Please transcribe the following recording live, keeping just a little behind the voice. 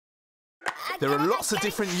There are lots of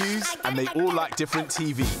different yous and they all like different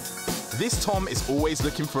TV. This Tom is always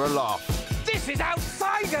looking for a laugh. This is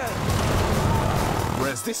Outsiders!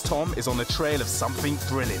 Whereas this Tom is on the trail of something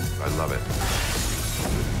thrilling. I love it.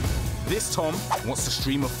 This Tom wants to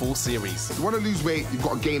stream a full series. If you want to lose weight, you've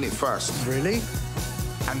got to gain it first. Really?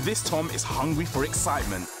 And this Tom is hungry for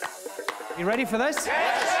excitement. You ready for this?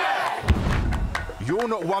 You're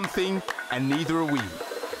not one thing, and neither are we.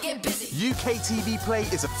 Get busy. UKTV Play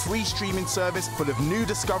is a free streaming service full of new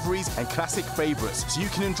discoveries and classic favourites, so you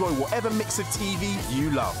can enjoy whatever mix of TV you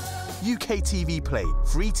love. UKTV Play,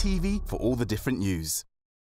 free TV for all the different yous.